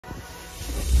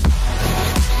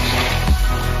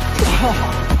Where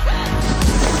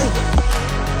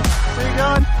you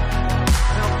going?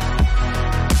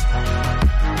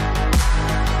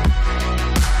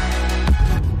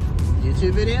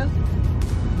 YouTube video?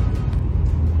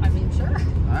 I mean, sure.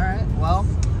 Alright, well,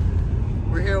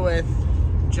 we're here with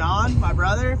John, my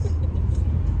brother.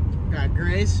 Got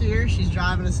Grace here, she's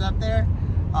driving us up there.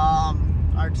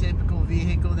 Our typical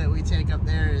vehicle that we take up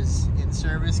there is in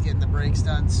service, getting the brakes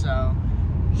done, so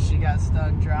she got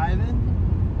stuck driving.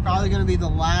 Probably gonna be the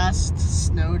last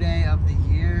snow day of the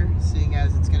year, seeing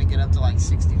as it's gonna get up to like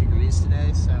 60 degrees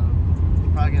today, so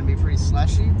probably gonna be pretty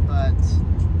slushy, but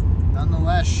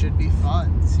nonetheless, should be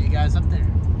fun. See you guys up there.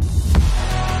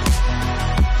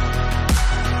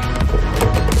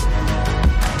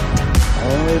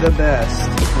 Only the best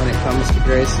when it comes to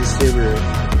Grace's Subaru.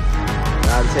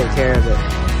 Gotta take care of it.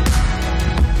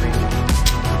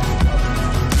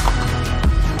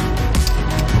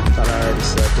 Thought I already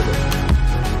selected it.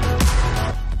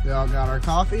 We all got our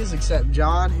coffees except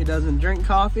John, who doesn't drink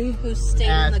coffee. Who stayed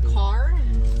in the car?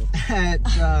 At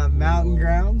Mountain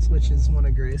Grounds, which is one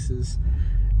of Grace's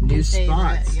new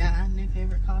spots. Yeah, new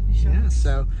favorite coffee shop. Yeah,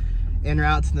 so en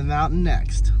route to the mountain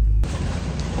next.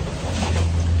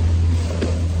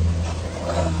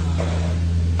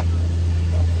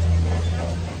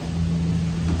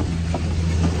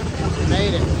 We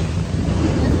made it.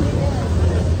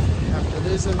 After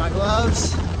losing my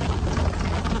gloves,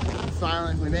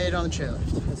 finally we made it on the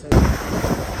chairlift.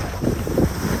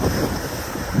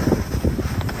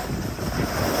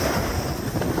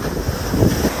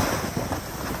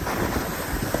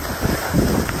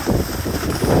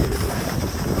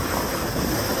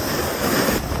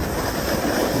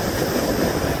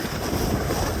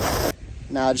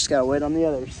 Now I just gotta wait on the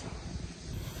others.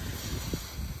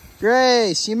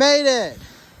 Grace, you made it!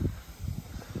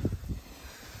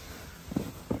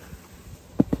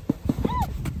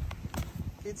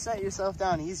 If you'd set yourself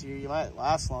down easier, you might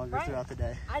last longer throughout the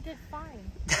day. I did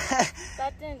fine.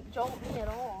 That didn't jolt me at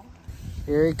all.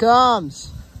 Here he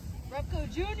comes!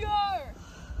 Repko Jr.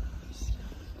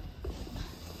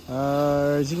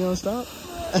 Is he gonna stop?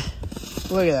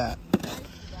 Look at that.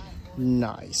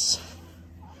 Nice.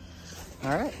 All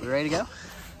right, we ready to go?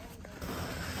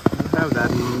 Have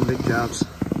that in big jobs.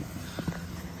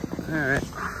 All right,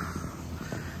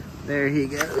 there he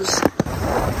goes.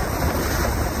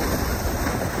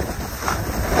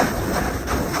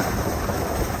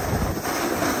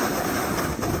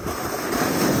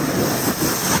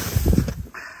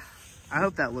 I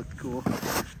hope that looked cool.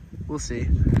 We'll see.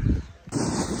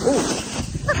 Oh!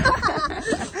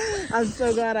 I'm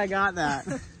so glad I got that.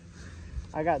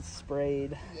 I got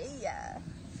sprayed. Yeah.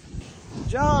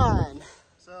 John!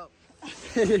 What's up?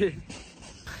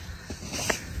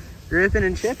 Ripping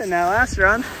and chipping that last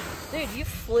run. Dude, you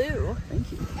flew. Thank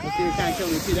you. Okay, you're kind of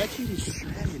killing me too. That cheese is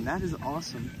shredding. That is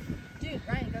awesome. Dude,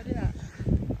 Ryan, go do that.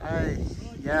 Alright.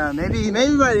 Yeah, maybe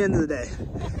by the end of the day.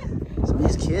 Some of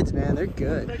these kids, man, they're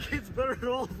good. That kid's better than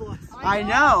all of us. I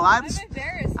know. I'm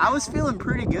embarrassed. I was feeling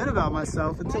pretty good about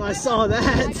myself until I saw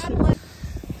that.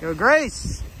 Yo,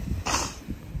 Grace!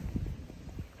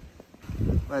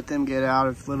 Let them get out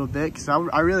a little bit because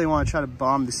I really want to try to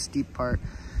bomb the steep part.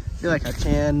 I feel like I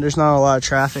can. There's not a lot of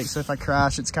traffic, so if I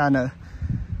crash, it's kind of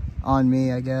on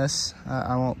me, I guess.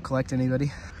 I won't collect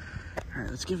anybody. All right,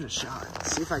 let's give it a shot.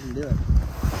 Let's see if I can do it.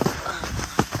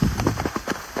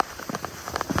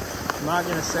 I'm not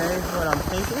gonna say what I'm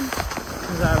thinking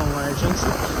because I don't want to jinx it.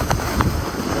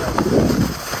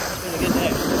 It's been a good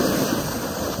day.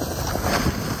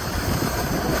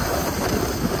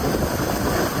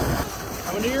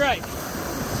 To your right.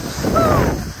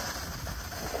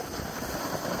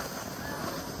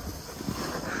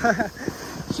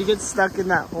 She gets stuck in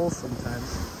that hole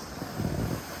sometimes.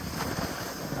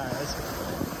 Alright, let's go.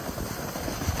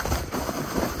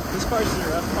 This part's the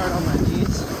rough part on my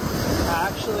knees. I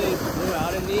actually blew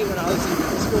out a knee when I was in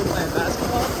middle school playing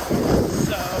basketball.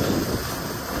 So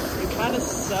it kind of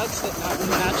sucks that I'm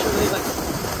naturally like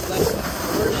less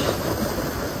forward.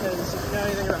 Because if you know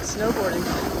anything about snowboarding,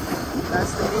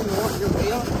 that's the knee you want your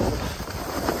weight on.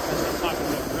 That's what I'm talking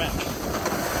about, wreck.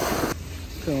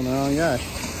 Pulling the wrong guy.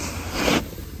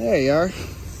 There you are.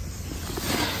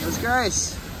 There's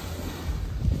Grace.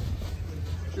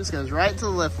 Just goes right to the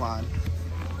lift line.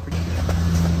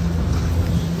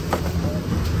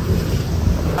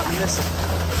 I'm missing.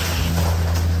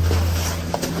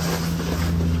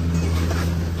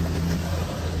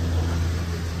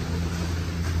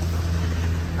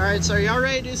 All right, so are y'all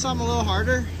ready to do something a little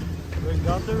harder? Doing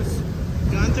Gunther's?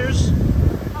 Gunther's?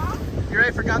 Huh? You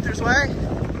ready for Gunther's way?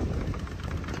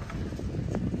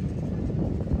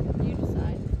 You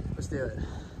decide. Let's do it.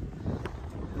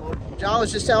 John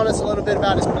was just telling us a little bit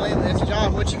about his playlist.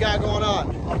 John, what you got going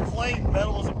on? I'm playing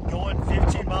metal as I'm going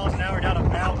 15 miles an hour down a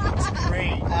mountain. It's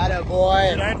great. Atta boy.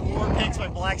 Dude, I had War Pigs by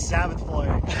Black Sabbath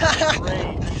playing.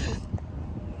 Great.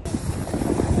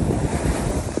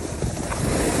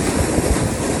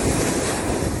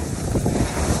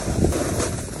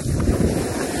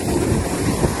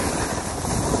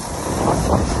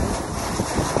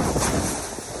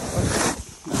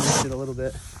 A little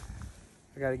bit.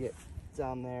 I gotta get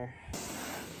down there.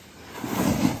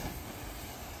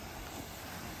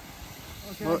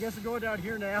 Okay, I guess we're going down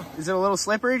here now. Is it a little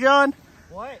slippery, John?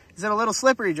 What? Is it a little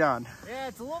slippery, John? Yeah,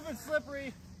 it's a little bit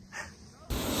slippery.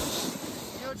 You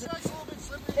know, Chuck's a little bit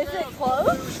slippery. Is it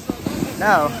closed?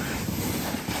 No.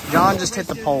 John just hit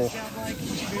the pole. John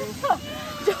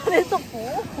hit the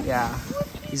pole? Yeah.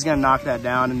 He's gonna knock that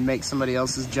down and make somebody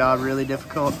else's job really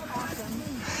difficult.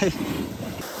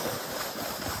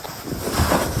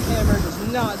 Camera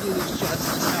does not do this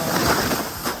justice how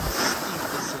steep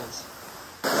this is.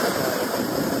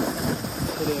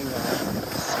 Hitting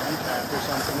sand trap or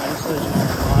something. I'm just letting you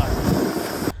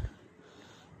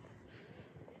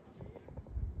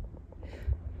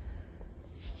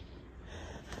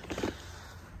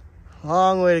know.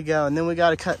 Long way to go, and then we got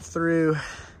to cut through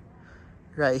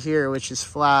right here, which is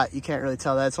flat. You can't really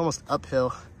tell that. It's almost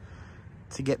uphill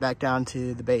to get back down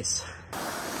to the base.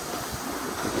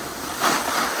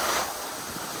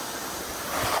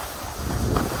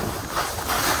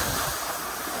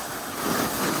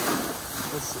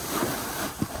 Let's see.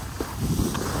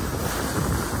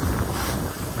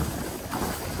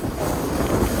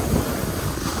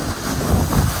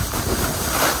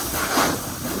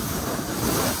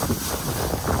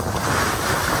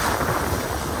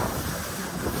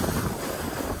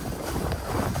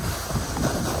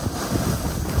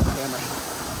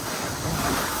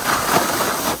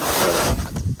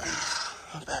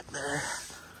 Back there.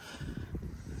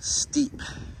 Steep.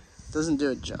 Doesn't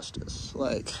do it justice.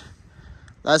 Like,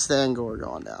 that's the angle we're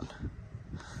going down.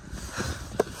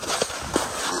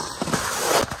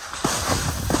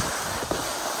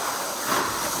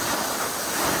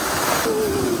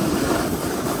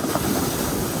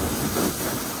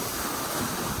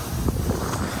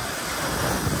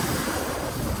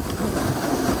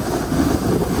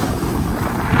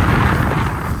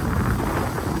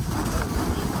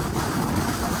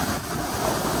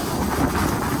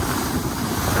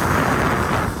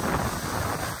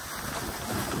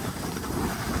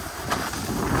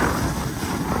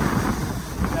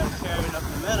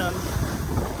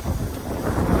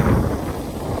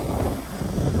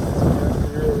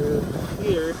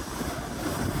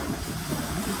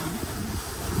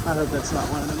 I hope that's not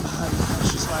one of them.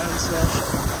 It's just my own stuff.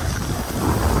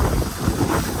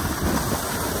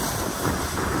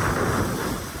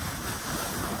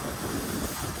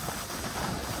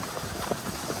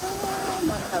 I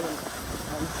might have a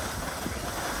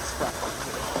spot.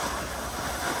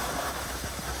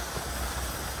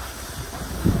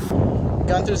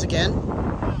 Gun throughs again?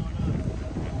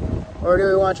 Or do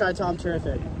we want to try Tom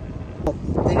Terrific?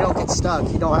 Then you don't get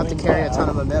stuck. You don't have to carry a ton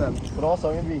of momentum. But also,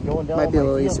 I'm going to be going down. Might be a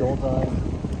little easier. The whole time.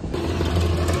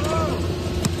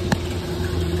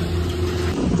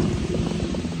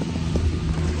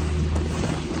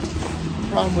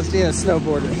 Problem with being a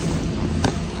snowboarder.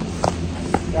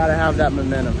 Gotta have that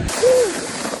momentum.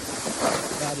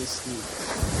 That is steep.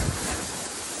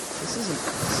 This isn't.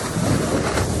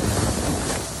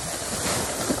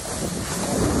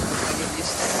 I get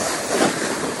used to it.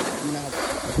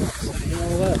 You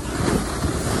know what?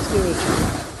 Let's give it a try.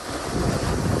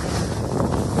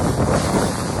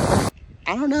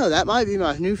 I don't know. That might be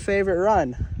my new favorite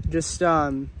run. Just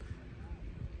now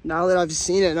that I've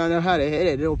seen it and I know how to hit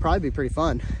it, it'll probably be pretty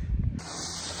fun.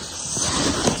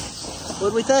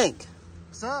 What'd we think?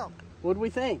 What's up? What'd we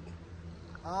think?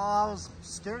 I was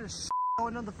scared as shit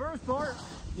going on the first part.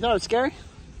 You thought it was scary?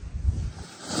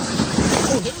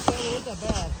 Oh, it wasn't that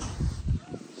bad.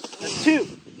 There's two.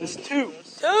 There's two.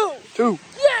 Two.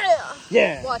 Yeah.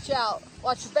 Yeah. Watch out.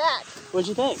 Watch your back. What'd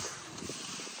you think?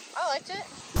 I liked it.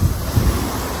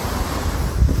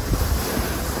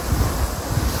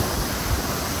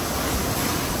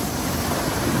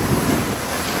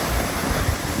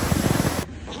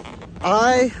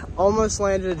 I almost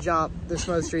landed a jump this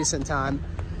most recent time.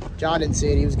 John didn't see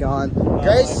it, he was gone.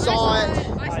 Grace saw it.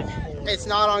 It's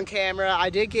not on camera.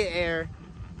 I did get air.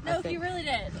 No, he really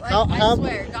did. Like, How, I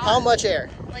swear. God, how much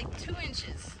air? Like 2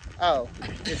 inches. Oh,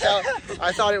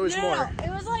 I thought it was more.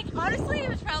 It was like, honestly, it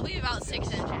was probably about 6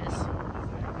 inches.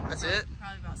 That's it?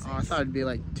 Probably about 6. Oh, I thought it'd be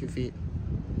like 2 feet.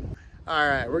 All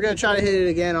right, we're gonna try to hit it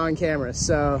again on camera.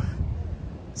 So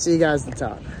See you guys at the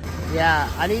top. Yeah,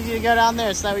 I need you to go down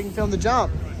there so that we can film the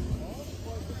jump.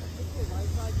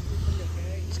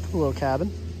 It's a cool little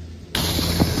cabin.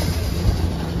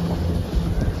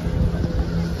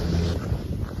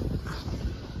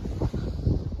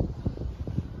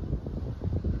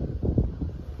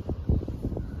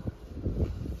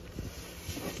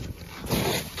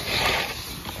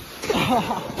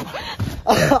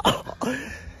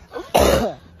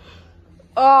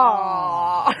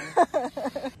 Oh.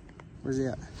 Where's he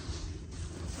at?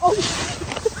 Oh.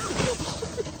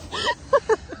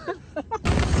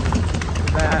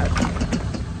 That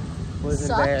was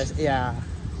Sucked? embarrassing. Yeah.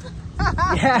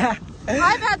 Yeah.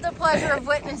 I've had the pleasure of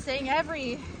witnessing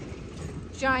every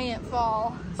giant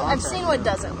fall. I've seen what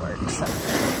doesn't work. So.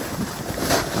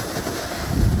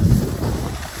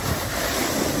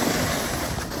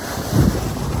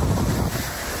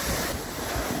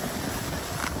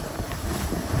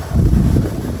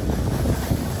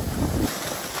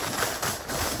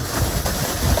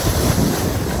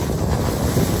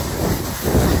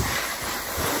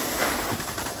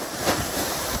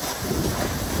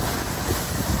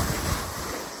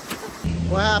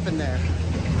 What happened there?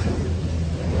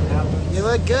 You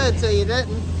looked good till you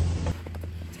didn't.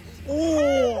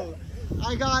 Oh,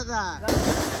 I got that.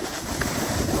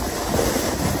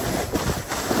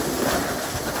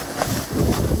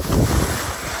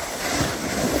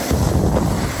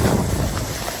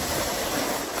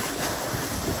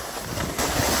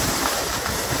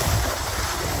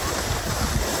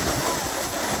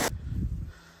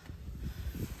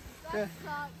 Okay.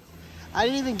 I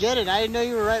didn't even get it. I didn't know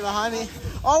you were right behind me.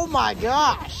 Oh my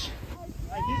gosh.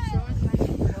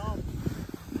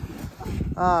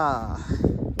 Ah.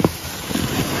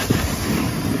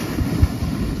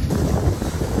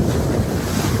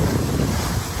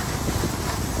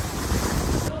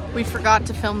 We forgot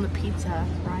to film the pizza,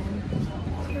 Ryan.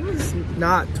 It was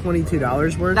not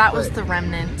 $22 worth. That was the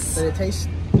remnants. But it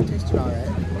tasted all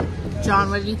right. John,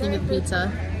 what did you think of the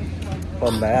pizza?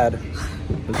 I'm mad.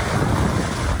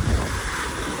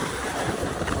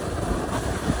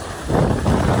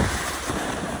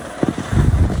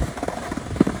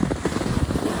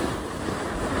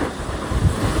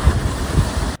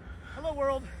 Hello,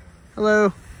 world.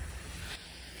 Hello.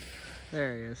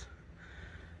 There he is.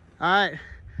 All right,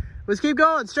 let's keep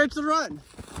going. Straight to the run.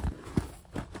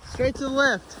 Straight to the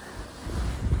lift.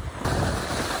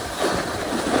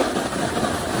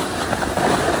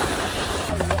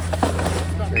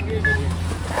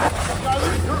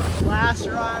 Last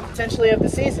run potentially of the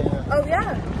season. Oh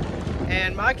yeah.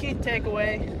 And my key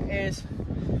takeaway is,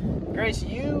 Grace,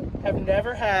 you have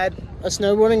never had a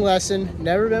snowboarding lesson,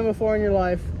 never been before in your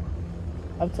life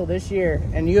up till this year,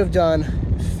 and you have done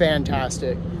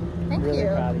fantastic. Thank Really you.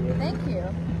 proud of you. Thank you.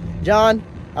 John,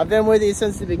 I've been with you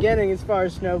since the beginning as far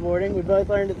as snowboarding. We both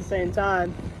learned at the same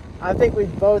time. I think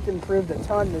we've both improved a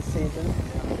ton this season.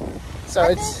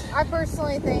 So I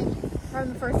personally think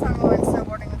from the first time I went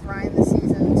snowboarding with Ryan this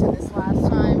season to this last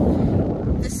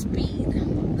time, the speed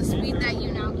that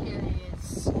you now carry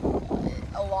is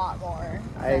a lot more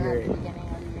I than agree. at the beginning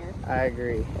of the year. I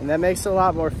agree. And that makes it a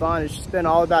lot more fun. It's just been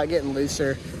all about getting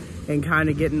looser and kind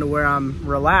of getting to where I'm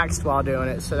relaxed while doing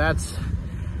it. So that's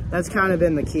kind of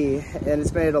been the key, and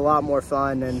it's made it a lot more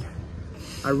fun, and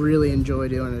I really enjoy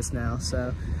doing this now.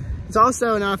 So it's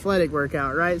also an athletic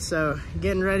workout, right? So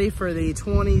getting ready for the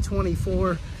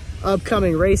 2024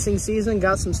 upcoming racing season.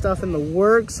 Got some stuff in the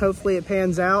works. Hopefully it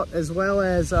pans out, as well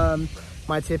as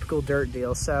my typical dirt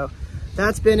deal. So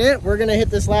that's been it. We're gonna hit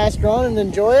this last run and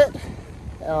enjoy it.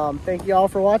 Thank you all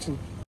for watching.